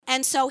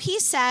And so he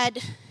said,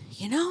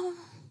 I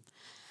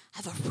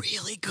have a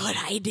really good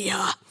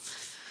idea.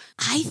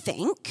 I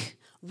think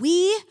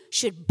we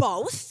should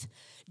both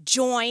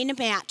join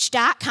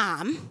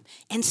Match.com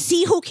and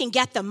see who can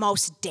get the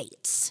most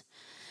dates.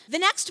 The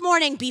next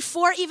morning,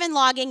 before even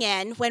logging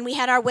in, when we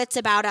had our wits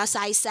about us,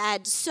 I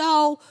said,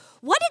 so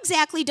what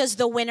exactly does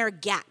the winner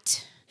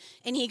get?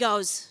 And he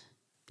goes,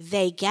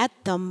 they get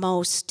the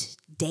most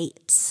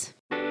dates.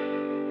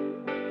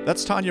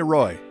 That's Tanya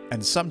Roy,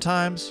 and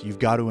sometimes you've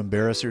got to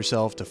embarrass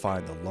yourself to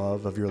find the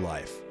love of your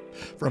life.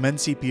 From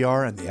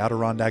NCPR and the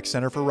Adirondack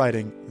Center for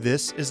Writing,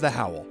 this is The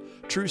Howl.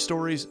 True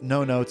stories,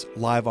 no notes,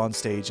 live on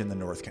stage in the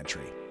North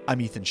Country.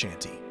 I'm Ethan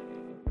Shanty.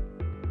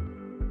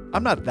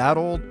 I'm not that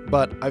old,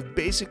 but I've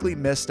basically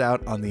missed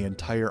out on the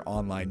entire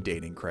online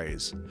dating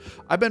craze.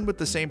 I've been with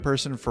the same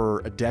person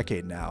for a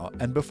decade now,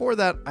 and before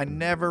that, I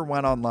never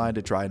went online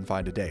to try and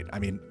find a date. I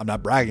mean, I'm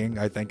not bragging,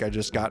 I think I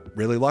just got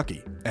really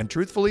lucky. And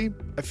truthfully,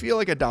 I feel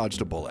like I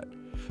dodged a bullet.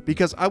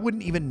 Because I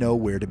wouldn't even know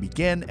where to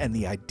begin, and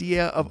the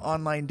idea of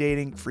online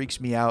dating freaks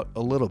me out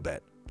a little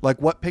bit. Like,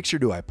 what picture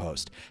do I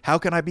post? How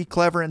can I be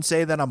clever and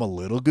say that I'm a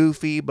little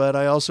goofy, but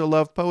I also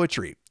love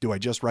poetry? Do I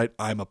just write,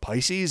 I'm a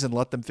Pisces, and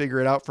let them figure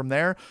it out from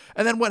there?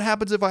 And then what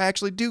happens if I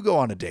actually do go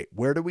on a date?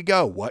 Where do we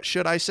go? What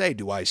should I say?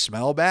 Do I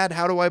smell bad?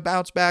 How do I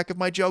bounce back if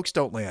my jokes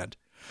don't land?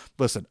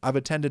 Listen, I've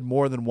attended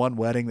more than one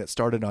wedding that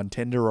started on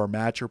Tinder or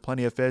Match or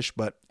Plenty of Fish,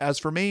 but as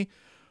for me,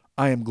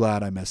 I am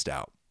glad I missed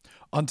out.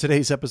 On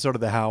today's episode of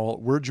The Howl,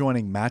 we're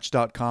joining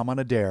Match.com on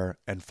a dare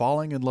and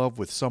falling in love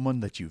with someone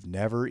that you've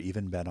never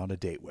even been on a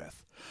date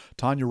with.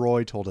 Tanya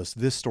Roy told us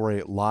this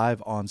story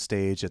live on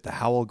stage at the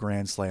Howl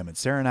Grand Slam in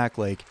Saranac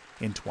Lake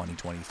in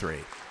 2023.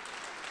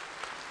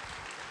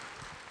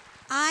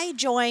 I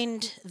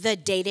joined the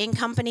dating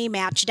company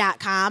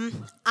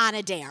Match.com on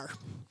a dare.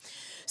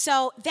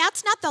 So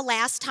that's not the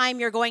last time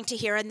you're going to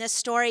hear in this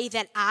story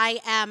that I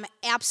am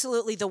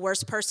absolutely the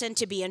worst person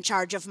to be in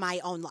charge of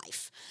my own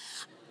life.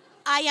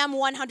 I am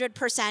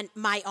 100%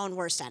 my own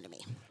worst enemy.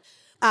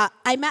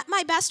 I met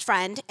my best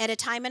friend at a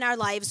time in our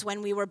lives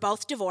when we were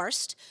both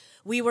divorced.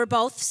 We were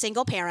both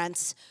single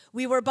parents.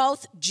 We were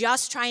both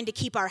just trying to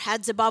keep our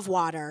heads above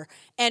water.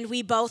 And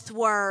we both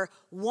were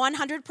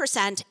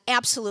 100%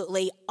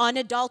 absolutely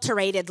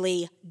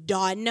unadulteratedly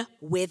done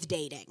with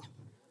dating.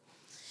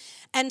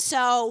 And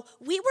so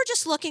we were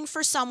just looking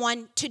for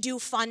someone to do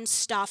fun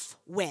stuff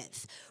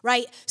with,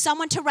 right?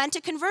 Someone to rent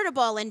a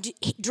convertible and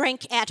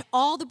drink at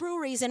all the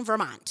breweries in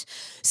Vermont.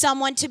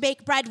 Someone to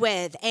bake bread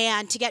with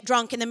and to get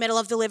drunk in the middle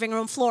of the living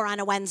room floor on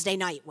a Wednesday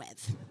night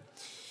with.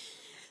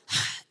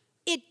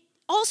 It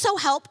also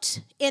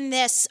helped in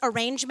this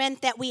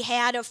arrangement that we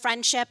had of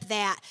friendship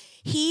that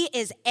he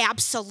is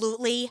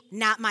absolutely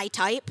not my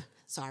type,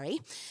 sorry,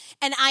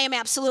 and I am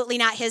absolutely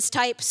not his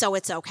type, so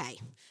it's okay.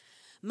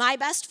 My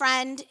best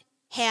friend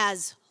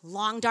has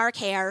long dark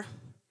hair.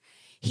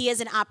 He is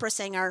an opera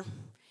singer.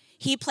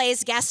 He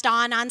plays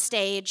Gaston on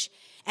stage,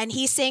 and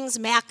he sings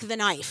Mac the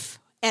Knife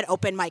at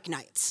open mic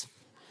nights.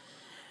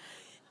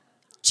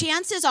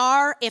 Chances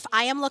are, if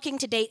I am looking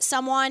to date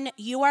someone,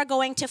 you are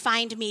going to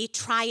find me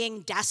trying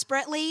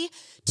desperately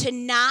to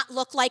not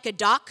look like a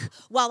duck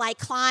while I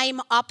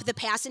climb up the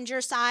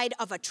passenger side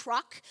of a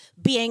truck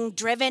being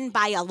driven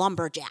by a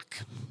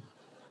lumberjack.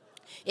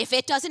 If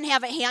it doesn't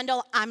have a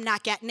handle, I'm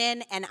not getting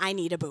in, and I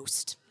need a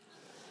boost.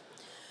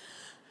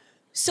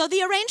 So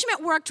the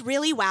arrangement worked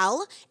really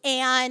well,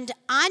 and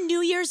on New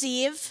Year's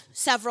Eve,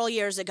 several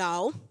years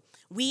ago,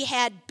 we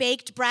had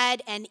baked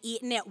bread and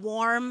eaten it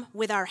warm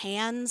with our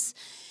hands,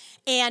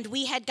 and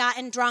we had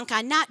gotten drunk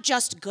on not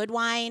just good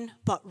wine,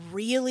 but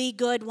really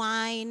good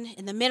wine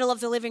in the middle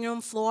of the living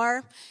room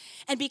floor.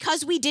 And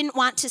because we didn't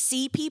want to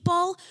see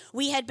people,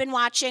 we had been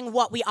watching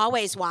what we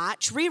always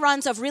watch,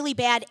 reruns of really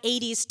bad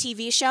 80s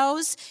TV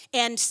shows,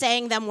 and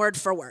saying them word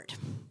for word.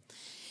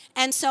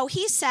 And so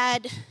he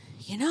said,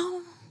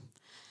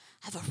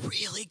 I have a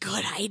really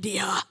good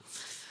idea,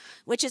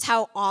 which is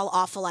how all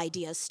awful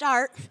ideas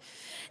start.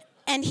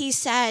 And he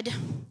said,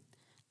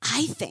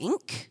 I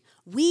think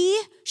we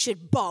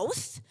should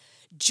both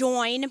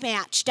join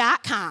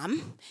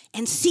Match.com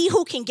and see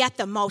who can get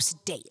the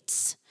most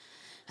dates.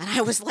 And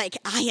I was like,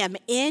 I am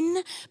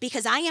in,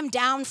 because I am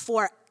down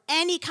for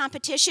any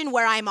competition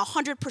where I'm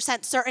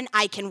 100% certain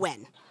I can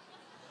win.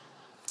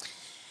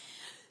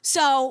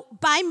 So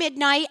by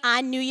midnight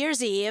on New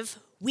Year's Eve,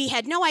 we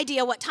had no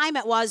idea what time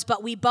it was,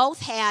 but we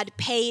both had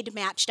paid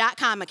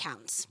Match.com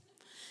accounts.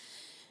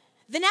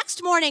 The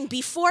next morning,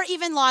 before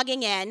even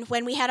logging in,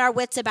 when we had our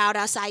wits about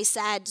us, I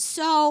said,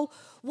 so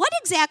what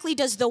exactly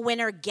does the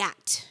winner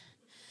get?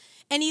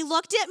 And he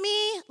looked at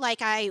me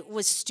like I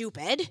was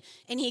stupid,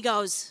 and he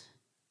goes,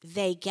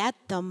 they get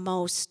the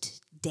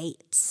most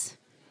dates.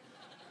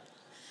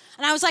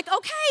 And I was like,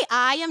 okay,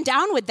 I am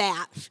down with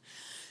that.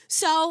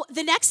 So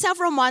the next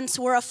several months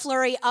were a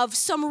flurry of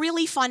some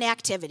really fun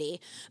activity,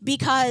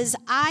 because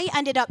I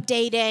ended up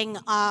dating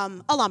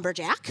a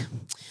lumberjack.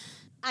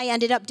 I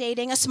ended up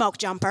dating a smoke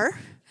jumper.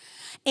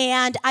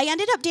 And I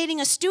ended up dating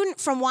a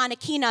student from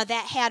Wanakina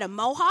that had a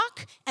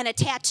mohawk and a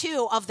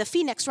tattoo of the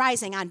phoenix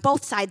rising on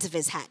both sides of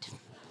his head.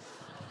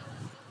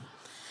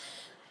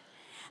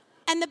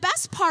 And the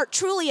best part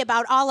truly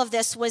about all of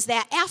this was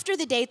that after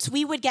the dates,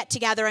 we would get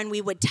together and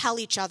we would tell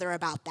each other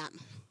about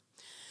them.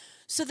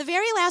 So the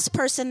very last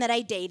person that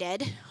I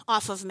dated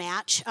off of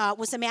Match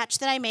was a match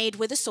that I made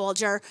with a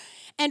soldier,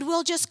 and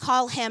we'll just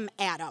call him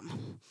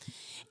Adam.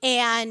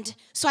 And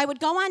so I would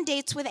go on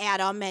dates with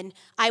Adam, and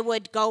I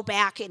would go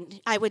back and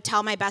I would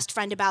tell my best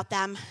friend about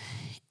them.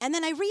 And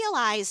then I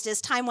realized as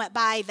time went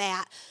by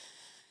that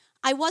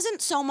I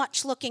wasn't so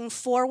much looking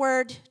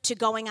forward to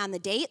going on the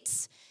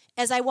dates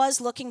as I was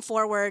looking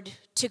forward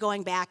to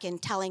going back and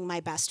telling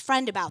my best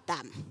friend about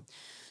them.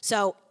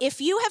 So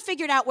if you have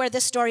figured out where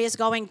this story is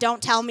going,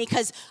 don't tell me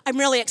because I'm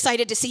really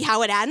excited to see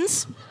how it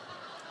ends.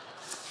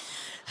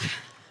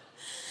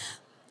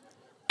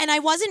 And I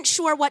wasn't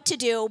sure what to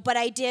do, but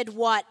I did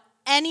what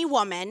any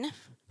woman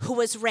who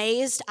was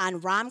raised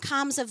on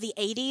rom-coms of the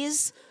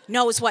 80s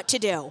knows what to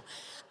do.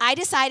 I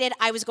decided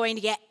I was going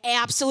to get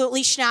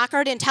absolutely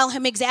schnockered and tell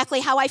him exactly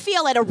how I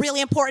feel at a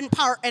really important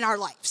part in our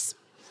lives.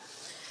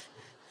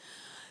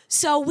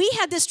 So we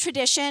had this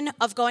tradition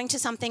of going to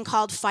something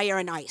called Fire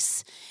and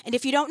Ice. And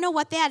if you don't know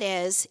what that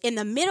is, in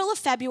the middle of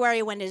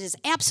February when it is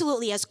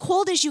absolutely as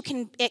cold as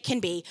it can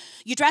be,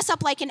 you dress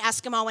up like an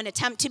Eskimo and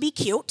attempt to be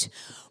cute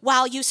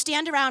while you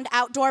stand around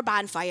outdoor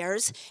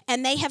bonfires,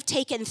 and they have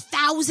taken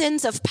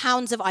thousands of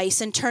pounds of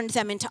ice and turned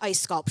them into ice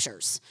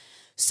sculptures.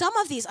 Some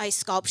of these ice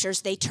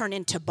sculptures, they turn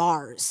into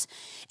bars.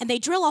 And they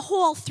drill a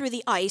hole through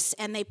the ice,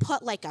 and they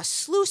put like a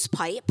sluice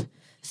pipe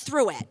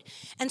through it.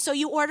 And so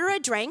you order a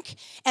drink,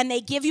 and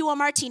they give you a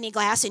martini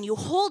glass, and you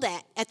hold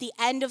it at the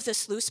end of the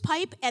sluice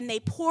pipe, and they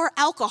pour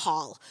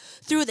alcohol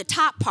through the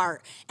top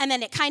part. And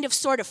then it kind of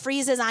sort of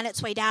freezes on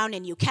its way down,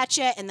 and you catch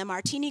it in the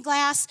martini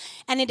glass,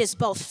 and it is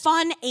both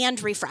fun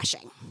and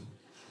refreshing.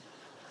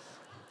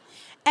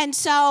 And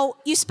so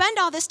you spend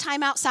all this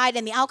time outside,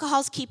 and the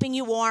alcohol's keeping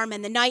you warm,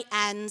 and the night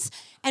ends,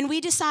 and we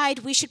decide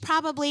we should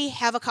probably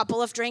have a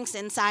couple of drinks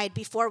inside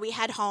before we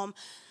head home,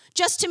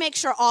 just to make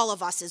sure all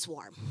of us is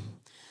warm.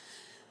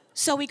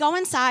 So we go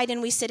inside,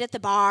 and we sit at the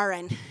bar,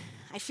 and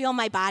I feel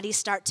my body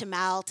start to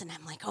melt, and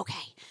I'm like,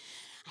 okay,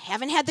 I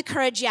haven't had the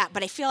courage yet,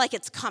 but I feel like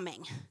it's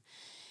coming.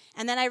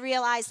 And then I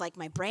realize, like,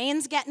 my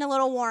brain's getting a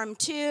little warm,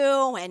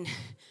 too, and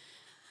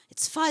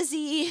it's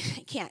fuzzy,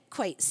 I can't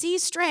quite see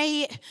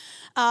straight,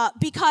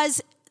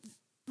 because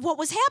what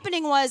was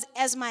happening was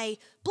as my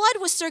blood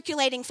was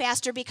circulating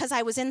faster because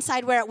I was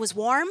inside where it was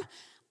warm,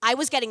 I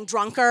was getting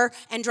drunker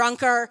and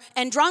drunker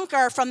and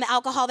drunker from the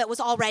alcohol that was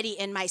already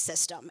in my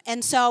system.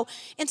 And so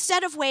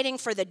instead of waiting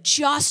for the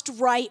just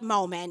right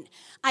moment,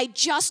 I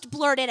just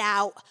blurted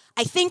out,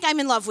 I think I'm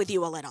in love with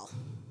you a little.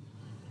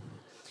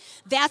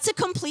 That's a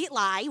complete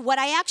lie. What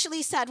I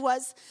actually said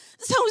was,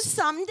 so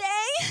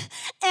someday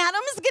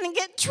Adam is going to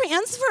get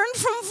transferred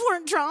from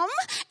Fort Drum,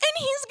 and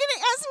he's going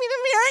to ask me to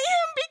marry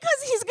him because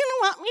he's going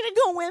to want me to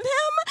go with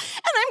him,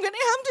 and I'm going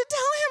to have to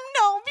tell him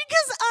no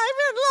because I'm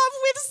in love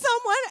with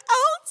someone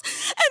else,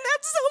 and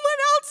that someone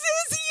else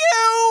is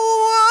you.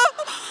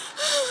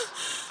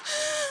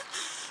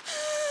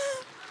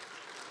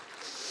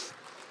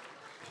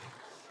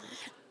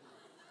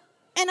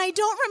 And I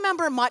don't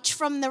remember much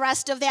from the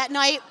rest of that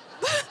night.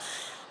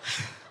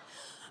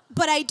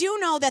 But I do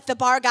know that the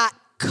bar got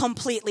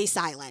completely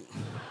silent.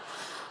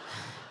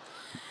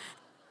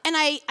 And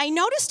I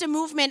noticed a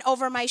movement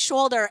over my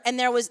shoulder, and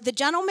there was the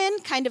gentleman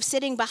kind of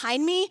sitting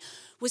behind me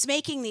was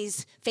making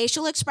these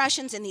facial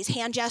expressions and these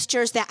hand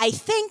gestures that I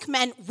think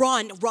meant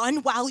run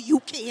while you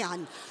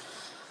can.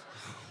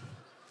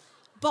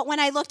 But when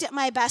I looked at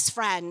my best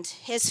friend,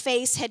 his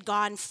face had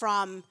gone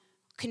from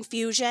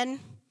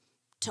confusion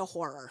to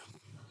horror.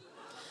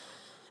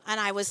 And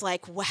I was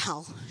like,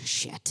 well,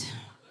 shit.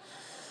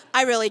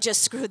 I really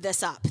just screwed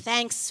this up.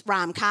 Thanks,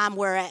 rom-com.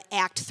 We're at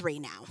Act 3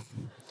 now.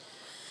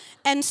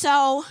 And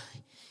so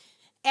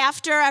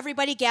after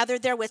everybody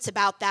gathered their wits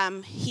about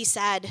them, he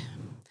said,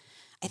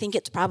 I think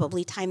it's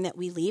probably time that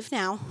we leave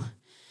now.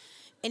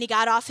 And he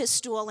got off his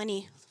stool and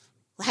he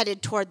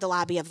headed toward the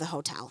lobby of the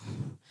hotel.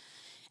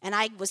 And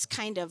I was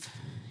kind of,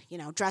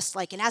 dressed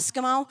like an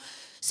Eskimo,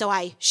 so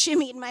I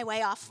shimmied my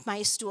way off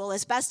my stool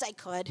as best I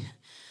could.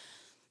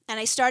 And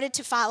I started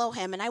to follow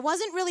him. And I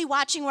wasn't really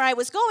watching where I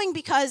was going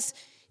because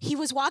he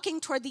was walking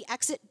toward the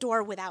exit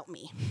door without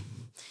me.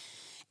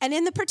 And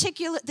in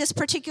this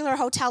particular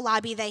hotel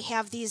lobby, they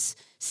have these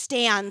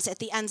stands at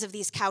the ends of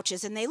these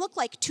couches, and they look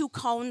like two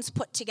cones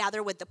put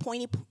together with the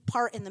pointy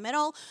part in the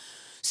middle.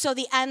 So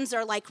the ends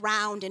are like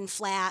round and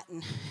flat.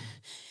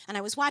 And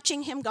I was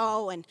watching him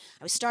go, and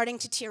I was starting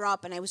to tear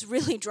up, and I was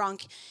really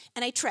drunk,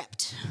 and I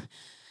tripped.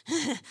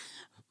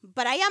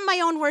 But I am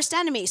my own worst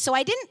enemy, so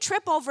I didn't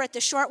trip over it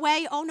the short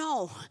way. Oh,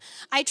 no.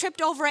 I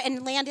tripped over it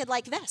and landed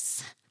like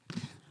this.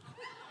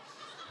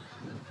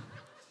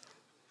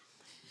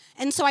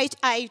 And so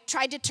I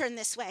tried to turn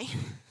this way,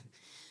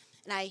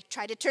 and I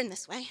tried to turn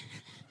this way,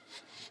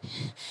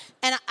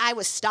 and I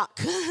was stuck,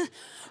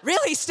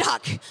 really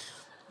stuck.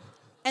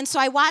 And so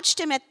I watched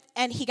him,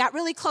 and he got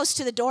really close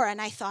to the door,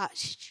 and I thought,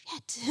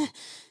 shit,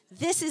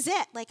 this is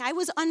it. Like, I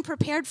was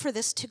unprepared for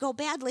this to go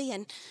badly,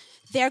 and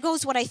there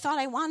goes what I thought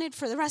I wanted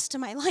for the rest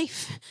of my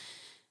life.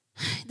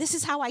 This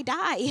is how I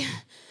die.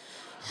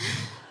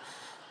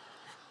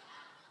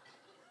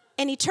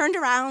 And he turned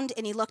around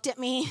and he looked at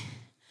me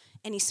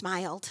and he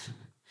smiled.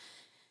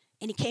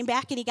 And he came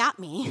back and he got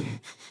me.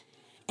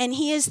 And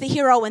he is the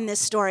hero in this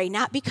story,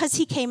 not because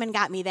he came and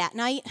got me that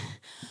night,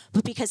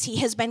 but because he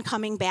has been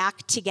coming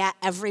back to get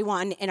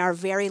everyone in our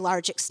very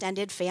large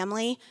extended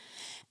family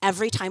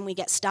every time we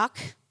get stuck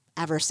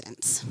ever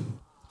since.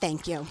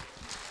 Thank you.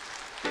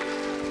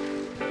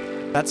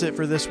 That's it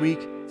for this week.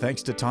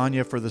 Thanks to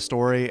Tanya for the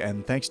story,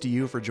 and thanks to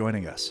you for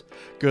joining us.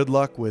 Good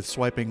luck with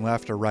swiping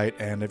left or right,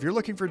 and if you're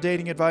looking for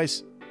dating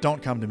advice,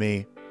 don't come to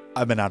me.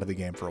 I've been out of the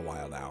game for a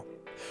while now.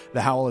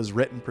 The Howl is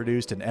written,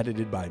 produced, and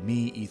edited by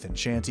me, Ethan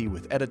Shanty,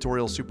 with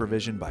editorial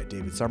supervision by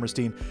David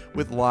Summerstein,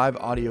 with live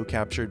audio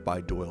captured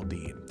by Doyle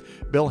Dean.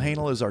 Bill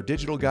Hanel is our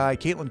digital guy,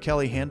 Caitlin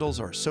Kelly handles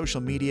our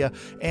social media,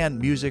 and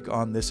music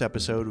on this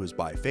episode was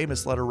by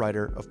famous letter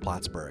writer of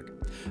Plattsburgh.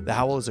 The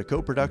Howl is a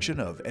co-production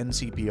of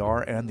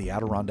NCPR and the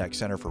Adirondack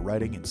Center for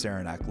Writing in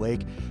Saranac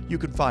Lake. You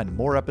can find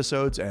more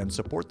episodes and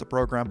support the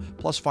program,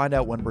 plus find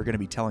out when we're going to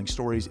be telling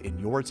stories in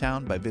your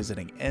town by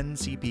visiting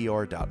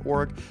ncpr.org/howl.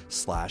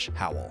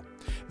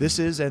 This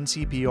is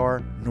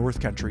NCPR North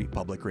Country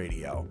Public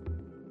Radio.